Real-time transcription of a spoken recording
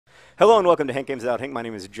Hello and welcome to Hank Games Out. Hank, my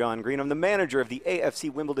name is John Green. I'm the manager of the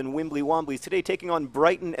AFC Wimbly Womblys. Today taking on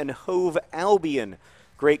Brighton and Hove Albion.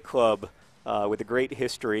 Great club with a great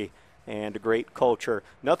history and a great culture.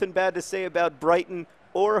 Nothing bad to say about Brighton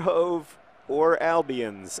or Hove or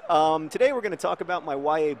Albions. Today we're going to talk about my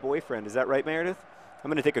YA boyfriend. Is that right, Meredith? I'm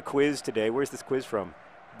going to take a quiz today. Where's this quiz from?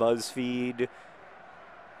 BuzzFeed.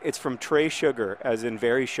 It's from Trey Sugar, as in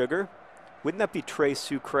very sugar. Wouldn't that be Trey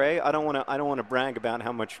Sucre? I don't want to brag about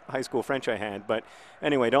how much high school French I had, but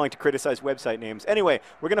anyway, I don't like to criticize website names. Anyway,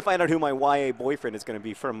 we're going to find out who my YA boyfriend is going to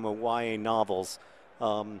be from YA novels,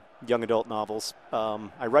 young adult novels.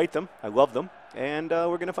 I write them, I love them, and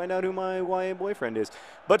we're going to find out who my YA boyfriend is.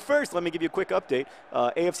 But first, let me give you a quick update.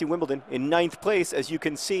 AFC Wimbledon in 9th place, as you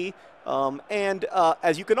can see. And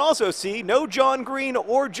as you can also see, no John Green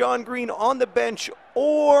or John Green on the bench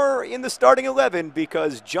or in the starting 11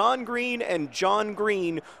 because John Green and John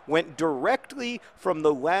Green went directly from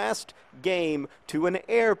the last game to an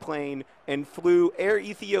airplane and flew Air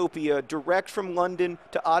Ethiopia direct from London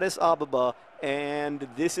to Addis Ababa, and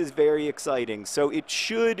this is very exciting. So it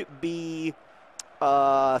should be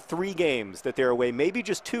 3 games that they're away, maybe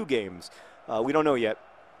just 2 games. We don't know yet.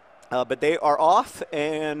 But they are off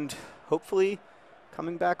and hopefully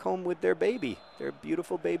coming back home with their baby, their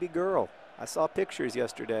beautiful baby girl. I saw pictures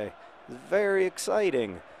yesterday. It was very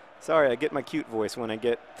exciting. Sorry, I get my cute voice when I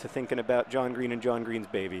get to thinking about John Green and John Green's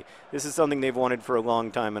baby. This is something they've wanted for a long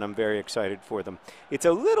time, and I'm very excited for them. It's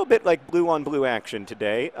a little bit like blue-on-blue action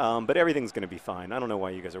today, but everything's going to be fine. I don't know why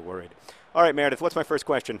you guys are worried. All right, Meredith, what's my first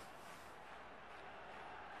question?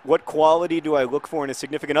 What quality do I look for in a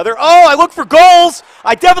significant other? Oh, I look for goals!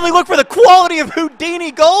 I definitely look for the quality of Houdini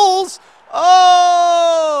goals!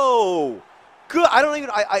 Oh! Good. I don't even,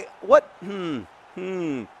 what?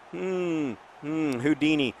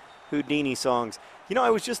 Houdini songs. You know, I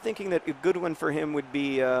was just thinking that a good one for him would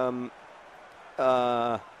be, I don't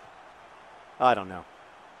know.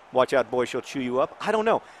 Watch out, boy, she'll chew you up. I don't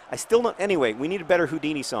know. I still don't. Anyway, we need a better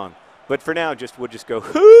Houdini song. But for now, we'll just go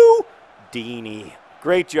Houdini.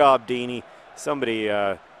 Great job, Deanie. Somebody,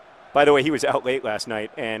 by the way, he was out late last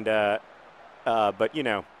night, and but you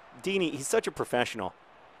know, Deanie, he's such a professional.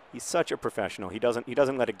 He's such a professional. He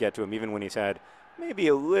doesn't let it get to him, even when he's had maybe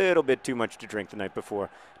a little bit too much to drink the night before.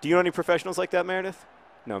 Do you know any professionals like that, Meredith?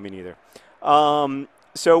 No, me neither.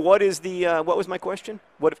 So what is the what was my question?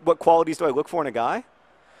 What qualities do I look for in a guy?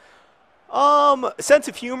 Sense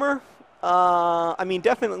of humor. I mean,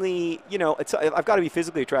 definitely, you know, I've got to be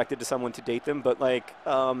physically attracted to someone to date them, but like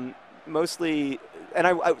mostly,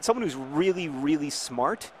 and someone who's really, really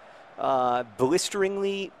smart,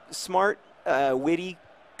 blisteringly smart, witty,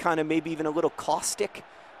 kind of maybe even a little caustic,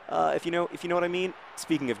 if you know what I mean.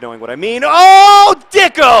 Speaking of knowing what I mean, oh,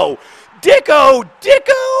 Dicko!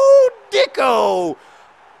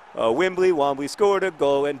 Wimbly Wombly scored a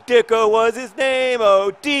goal, and Dicko was his name.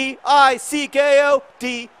 Oh, D-I-C-K-O,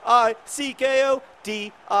 D-I-C-K-O,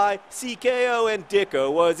 D-I-C-K-O, and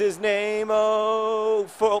Dicko was his name. Oh,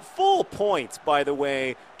 full points, by the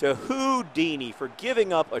way, to Houdini for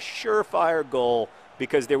giving up a surefire goal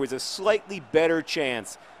because there was a slightly better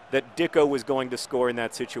chance that Dicko was going to score in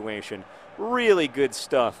that situation. Really good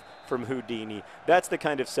stuff from Houdini. That's the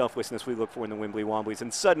kind of selflessness we look for in the Wimbly Womblys.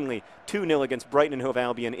 And suddenly, 2-0 against Brighton and Hove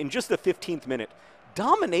Albion in just the 15th minute.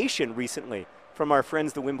 Domination recently from our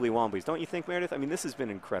friends, the Wimbly Womblys. Don't you think, Meredith? I mean, this has been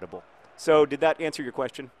incredible. So did that answer your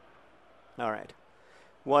question? All right.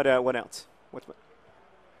 What else? What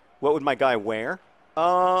would my guy wear?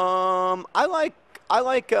 I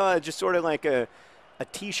like just sort of like a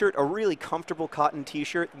T-shirt, a really comfortable cotton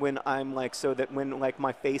T-shirt when I'm like, so that when like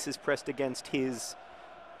my face is pressed against his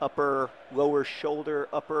lower shoulder,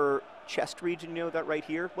 upper chest region, you know that right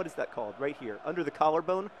here? What is that called? Right here. Under the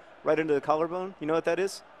collarbone? Right under the collarbone? You know what that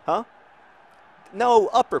is? Huh? No,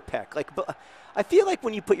 upper pec. Like, but I feel like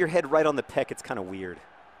when you put your head right on the pec, it's kind of weird.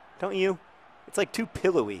 Don't you? It's like too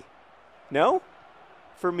pillowy. No?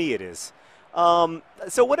 For me it is.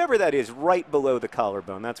 So whatever that is, right below the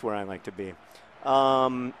collarbone, that's where I like to be.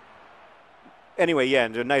 Anyway, yeah,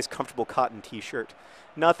 and a nice comfortable cotton T-shirt.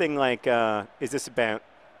 Nothing like, is this about...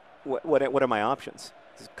 What are my options?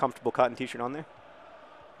 Is a comfortable cotton T-shirt on there?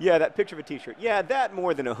 Yeah, that picture of a T-shirt. Yeah, that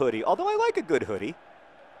more than a hoodie. Although I like a good hoodie,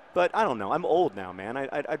 but I don't know. I'm old now, man.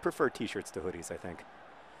 I'd prefer T-shirts to hoodies, I think.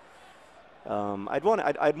 I'd want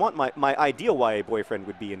my ideal YA boyfriend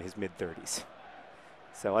would be in his mid-30s.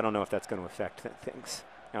 So I don't know if that's going to affect things.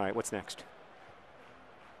 All right, what's next?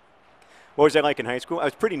 What was I like in high school? I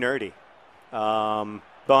was pretty nerdy,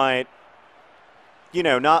 but you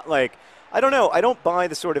know, not like. I don't know. I don't buy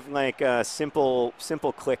the sort of like simple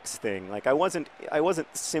clicks thing. Like I wasn't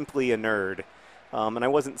simply a nerd. And I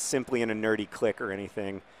wasn't simply in a nerdy clique or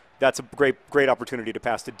anything. That's a great opportunity to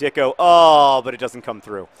pass to Dicko. Oh, but it doesn't come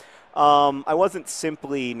through. I wasn't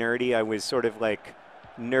simply nerdy. I was sort of like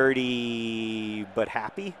nerdy but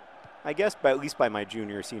happy, I guess, but at least by my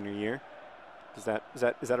junior or senior year. Is that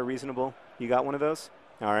a reasonable? You got one of those?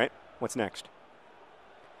 All right. What's next?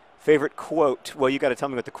 Favorite quote. Well, you got to tell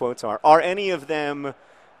me what the quotes are. Are any of them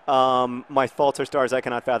my faults are stars I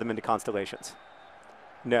cannot fathom into constellations?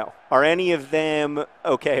 No. Are any of them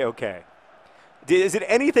okay, okay? Is it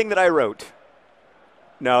anything that I wrote?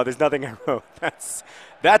 No, there's nothing I wrote.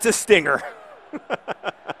 That's a stinger.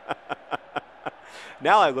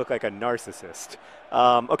 Now I look like a narcissist.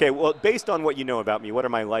 Okay, well, based on what you know about me, what are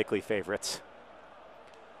my likely favorites?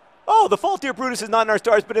 Oh, the fault, dear Brutus, is not in our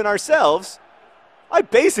stars, but in ourselves. I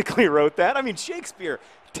basically wrote that. I mean, Shakespeare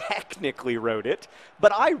technically wrote it,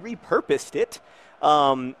 but I repurposed it.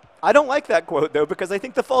 I don't like that quote, though, because I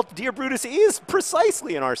think the fault, dear Brutus, is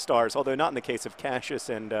precisely in our stars, although not in the case of Cassius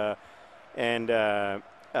and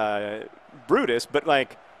Brutus, but,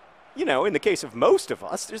 like, you know, in the case of most of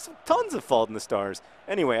us, there's tons of fault in the stars.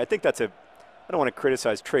 Anyway, I think that's I don't want to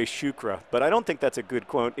criticize Trey Shukra, but I don't think that's a good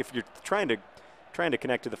quote. If you're trying to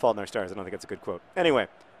connect to the fault in our stars, I don't think that's a good quote. Anyway,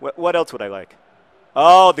 what else would I like?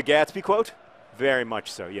 Oh, the Gatsby quote? Very much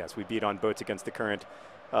so, yes. We beat on boats against the current,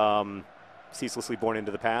 ceaselessly born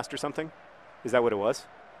into the past or something. Is that what it was?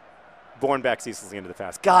 Born back ceaselessly into the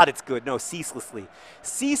past. God, it's good. No, ceaselessly.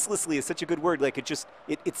 Ceaselessly is such a good word. Like,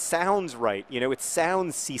 it sounds right. You know, it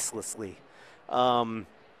sounds ceaselessly.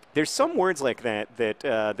 There's some words like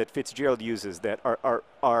that Fitzgerald uses that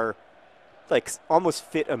are like almost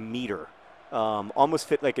fit a meter. Almost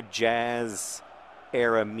fit like a jazz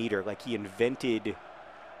era meter. Like he invented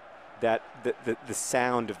that the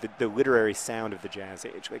sound of the literary sound of the jazz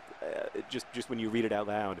age. Like just when you read it out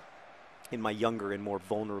loud. In my younger and more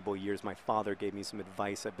vulnerable years, my father gave me some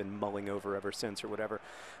advice I've been mulling over ever since or whatever.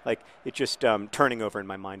 Like, it just turning over in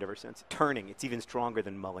my mind ever since. Turning. It's even stronger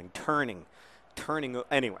than mulling. Turning.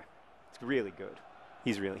 Anyway, it's really good.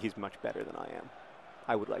 He's much better than I am.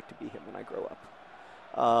 I would like to be him when I grow up.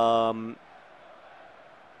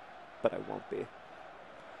 But I won't be.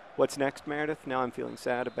 What's next, Meredith? Now I'm feeling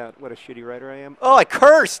sad about what a shitty writer I am. Oh, I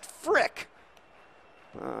cursed! Frick!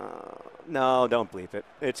 No, don't bleep it.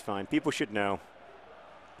 It's fine. People should know.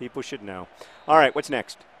 People should know. All right, what's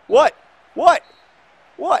next? What?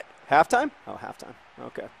 Halftime? Oh, halftime.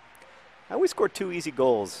 Okay. I always score 2 easy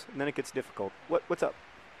goals, and then it gets difficult. What's up?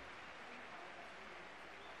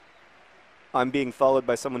 I'm being followed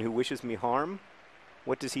by someone who wishes me harm.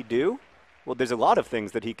 What does he do? Well, there's a lot of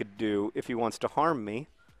things that he could do if he wants to harm me.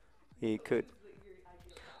 He could...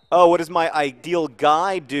 Oh, what does my ideal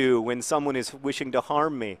guy do when someone is wishing to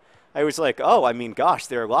harm me? I was like, oh, I mean, gosh,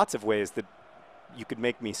 there are lots of ways that you could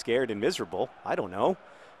make me scared and miserable. I don't know.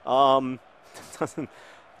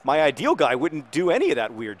 My ideal guy wouldn't do any of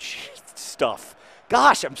that weird stuff.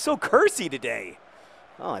 Gosh, I'm so cursy today.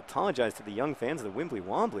 Oh, I apologize to the young fans of the Wimbly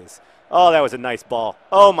Womblys. Oh, that was a nice ball.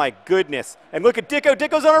 Oh, my goodness. And look at Dicko.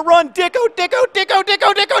 Dicko's on a run. Dicko.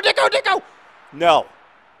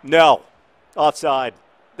 No. Offside.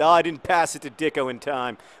 No, I didn't pass it to Dicko in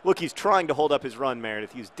time. Look, he's trying to hold up his run,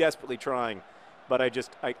 Meredith. He's desperately trying. But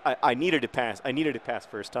I needed to pass. I needed to pass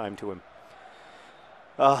first time to him.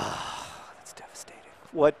 That's devastating.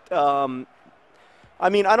 What, I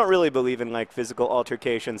mean, I don't really believe in, like, physical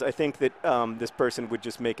altercations. I think that this person would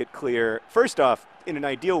just make it clear. First off, in an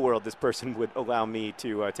ideal world, this person would allow me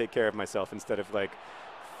to take care of myself instead of, like,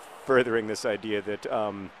 furthering this idea that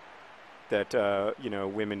you know,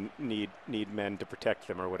 women need men to protect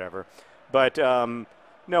them or whatever. But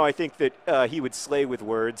no, I think that he would slay with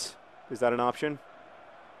words. Is that an option?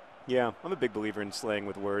 Yeah, I'm a big believer in slaying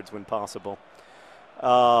with words when possible.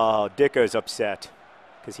 Oh, Dicko's upset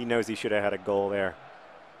because he knows he should have had a goal there.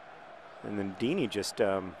 And then Dini just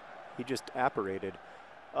he just apparated.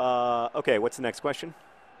 Okay, what's the next question?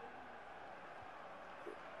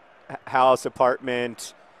 House,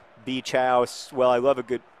 apartment, beach house. Well, I love a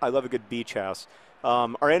good beach house.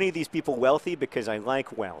 Are any of these people wealthy? Because I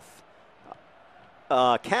like wealth.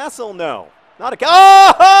 Castle, no, not a.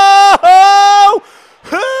 Oh!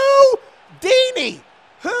 Who? Dini!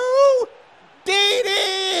 Who?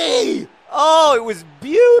 Dini! Oh, it was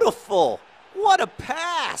beautiful. What a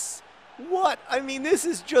pass! What? I mean, this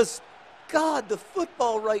is just. God, the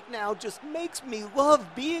football right now just makes me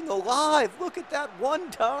love being alive. Look at that one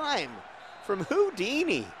time from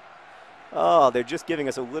Houdini. Oh, they're just giving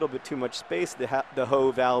us a little bit too much space, the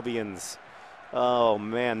Hove Albions. Oh,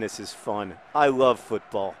 man, this is fun. I love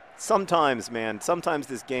football. Sometimes, man, sometimes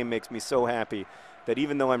this game makes me so happy that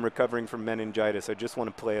even though I'm recovering from meningitis, I just want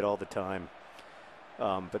to play it all the time.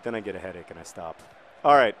 But then I get a headache and I stop.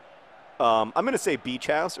 All right. I'm going to say beach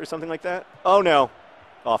house or something like that. Oh, no.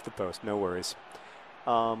 Off the post. No worries.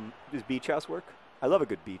 Does beach house work? I love a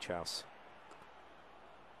good beach house.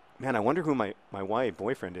 Man, I wonder who my YA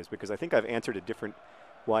boyfriend is, because I think I've answered a different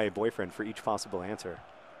YA boyfriend for each possible answer.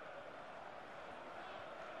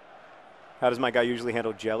 How does my guy usually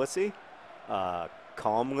handle jealousy?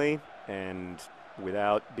 Calmly and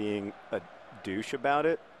without being a douche about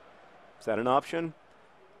it. Is that an option?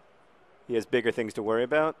 He has bigger things to worry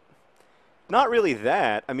about? Not really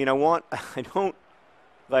that. I mean, I don't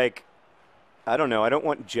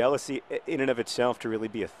want jealousy in and of itself to really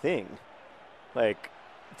be a thing. Like,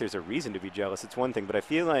 if there's a reason to be jealous, it's one thing, but I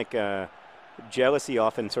feel like jealousy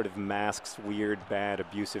often sort of masks weird, bad,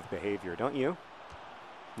 abusive behavior, don't you?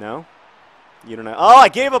 No? You don't know? Oh, I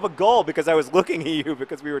gave up a goal because I was looking at you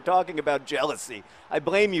because we were talking about jealousy. I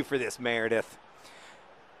blame you for this, Meredith.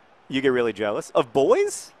 You get really jealous? Of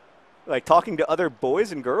boys? Like talking to other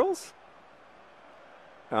boys and girls?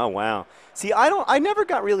 Oh, wow. See, I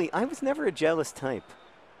was never a jealous type.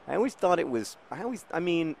 I always thought it was, I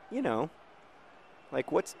mean, you know,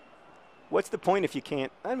 like what's the point if you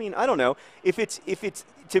can't, I mean, I don't know. If it's,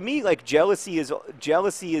 to me, like jealousy is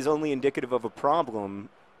only indicative of a problem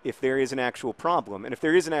if there is an actual problem. And if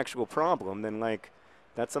there is an actual problem, then like,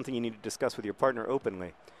 that's something you need to discuss with your partner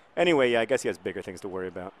openly. Anyway, yeah, I guess he has bigger things to worry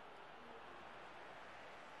about.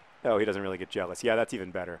 Oh, he doesn't really get jealous. Yeah, that's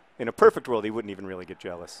even better. In a perfect world, he wouldn't even really get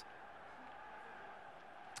jealous.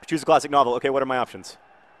 Choose a classic novel. Okay, what are my options?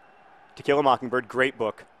 To Kill a Mockingbird, great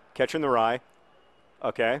book. Catcher in the Rye.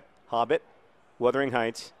 Okay. Hobbit. Wuthering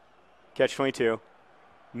Heights. Catch-22.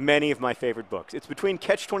 Many of my favorite books. It's between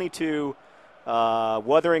Catch-22,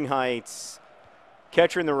 Wuthering Heights,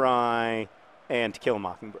 Catcher in the Rye, and To Kill a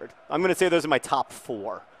Mockingbird. I'm going to say those are my top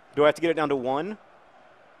 4. Do I have to get it down to 1?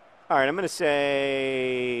 All right, I'm going to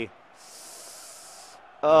say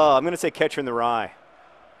Catcher in the Rye.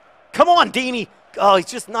 Come on, Deanie. Oh, he's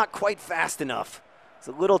just not quite fast enough. He's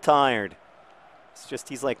a little tired. It's just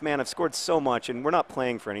he's like, man, I've scored so much, and we're not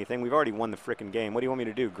playing for anything. We've already won the frickin' game. What do you want me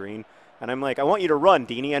to do, Green? And I'm like, I want you to run,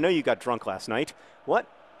 Deanie. I know you got drunk last night. What?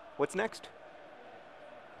 What's next?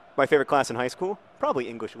 My favorite class in high school? Probably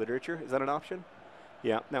English literature. Is that an option?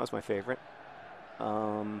 Yeah, that was my favorite.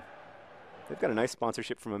 They've got a nice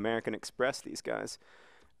sponsorship from American Express, these guys.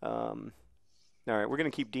 All right, we're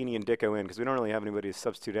going to keep Deanie and Dicko in because we don't really have anybody to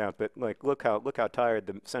substitute out. But like, look how tired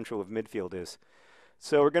the central of midfield is.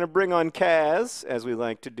 So we're going to bring on Kaz, as we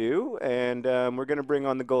like to do, and we're going to bring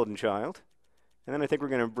on the Golden Child. And then I think we're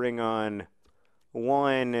going to bring on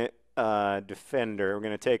one defender. We're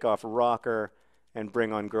going to take off Rocker and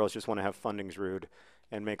bring on Girls Just Want to Have Funding's Rude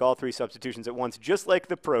and make all 3 substitutions at once, just like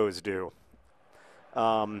the pros do.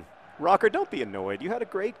 Rocker, don't be annoyed. You had a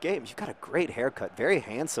great game. You've got a great haircut. Very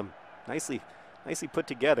handsome. Nicely put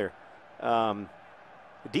together.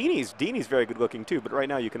 Deanie's very good looking too, but right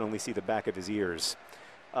now you can only see the back of his ears.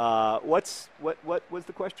 What was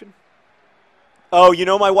the question? Oh, you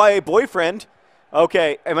know my YA boyfriend.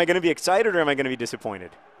 Okay, am I going to be excited or am I going to be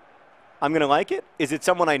disappointed? I'm going to like it. Is it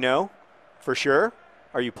someone I know? For sure.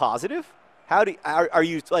 Are you positive? Are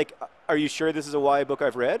you sure this is a YA book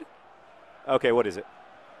I've read? Okay, what is it?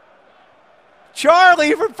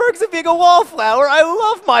 Charlie from Perks of Being a Wallflower. I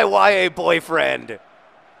love my YA boyfriend.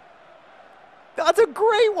 That's a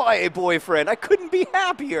great YA boyfriend. I couldn't be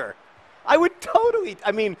happier. I would totally,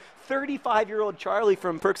 35-year-old Charlie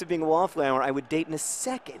from Perks of Being a Wallflower, I would date in a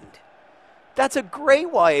second. That's a great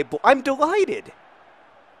YA boy. I'm delighted.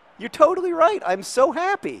 You're totally right. I'm so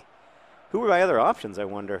happy. Who were my other options, I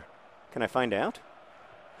wonder? Can I find out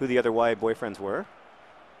who the other YA boyfriends were?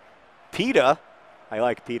 PETA. I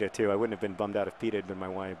like PETA, too. I wouldn't have been bummed out if PETA had been my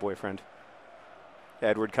YA boyfriend.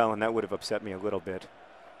 Edward Cullen, that would have upset me a little bit.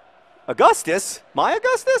 Augustus? My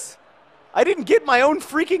Augustus? I didn't get my own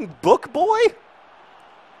freaking book, boy?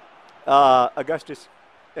 Augustus,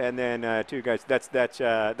 and then 2 guys.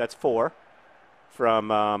 That's 4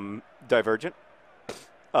 from Divergent.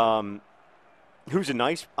 Who's a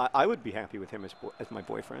nice... I would be happy with him as my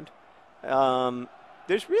boyfriend.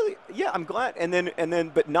 There's really... Yeah, I'm glad. And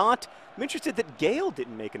then, but not... I'm interested that Gale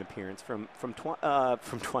didn't make an appearance from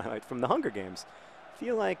Twilight, from the Hunger Games. I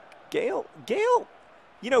feel like Gale,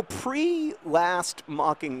 you know, pre-last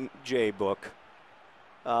Mockingjay book,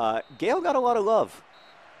 Gale got a lot of love,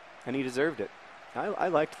 and he deserved it. I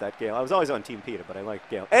liked that Gale. I was always on Team PETA, but I liked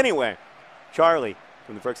Gale. Anyway, Charlie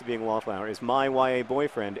from the Perks of Being a Wallflower is my YA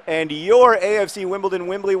boyfriend, and your AFC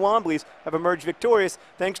Wimbly Womblys have emerged victorious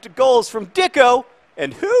thanks to goals from Dicko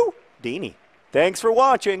and who? Deanie. Thanks for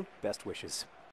watching. Best wishes.